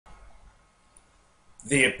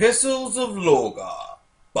The Epistles of Lorgar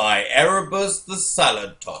by Erebus the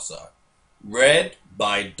Salad Tosser. Read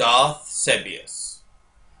by Darth Sebius.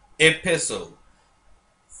 Epistle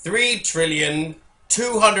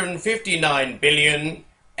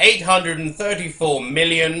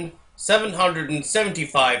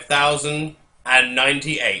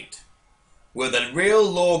Will the real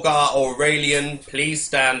Lorgar Aurelian please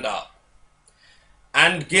stand up?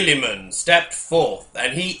 And Guilliman stepped forth,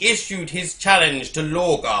 and he issued his challenge to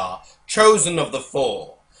Lorgar, chosen of the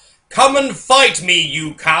four. "Come and fight me,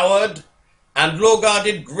 you coward!" And Lorgar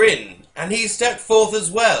did grin, and he stepped forth as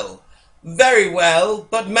well. "Very well,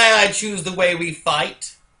 but may I choose the way we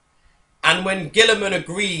fight?" And when Guilliman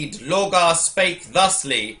agreed, Lorgar spake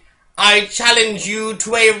thusly, "I challenge you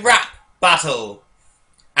to a rap battle."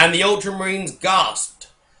 And the Ultramarines gasped,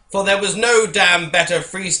 for there was no damn better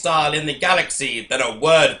freestyle in the galaxy than a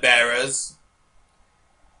word-bearer's.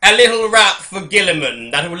 A little rap for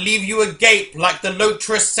Guilliman that will leave you agape like the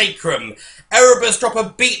Latros Sacrum. Erebus drop a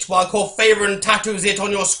beat while Kor Phaeron tattoos it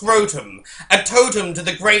on your scrotum. A totem to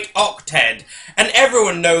the great Octed. And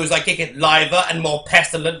everyone knows I kick it liver and more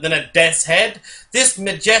pestilent than a death's head. This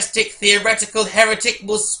majestic theoretical heretic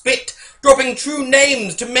will spit, dropping true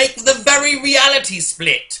names to make the very reality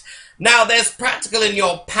split. Now there's practical in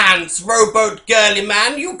your pants, rowboat girly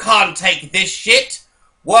man, you can't take this shit.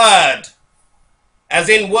 Word. As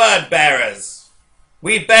in word bearers.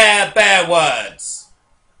 We bear words.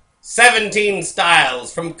 17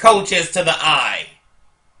 styles from cultures to the eye.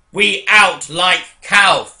 We out like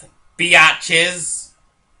Calth, biatches.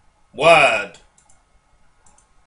 Word.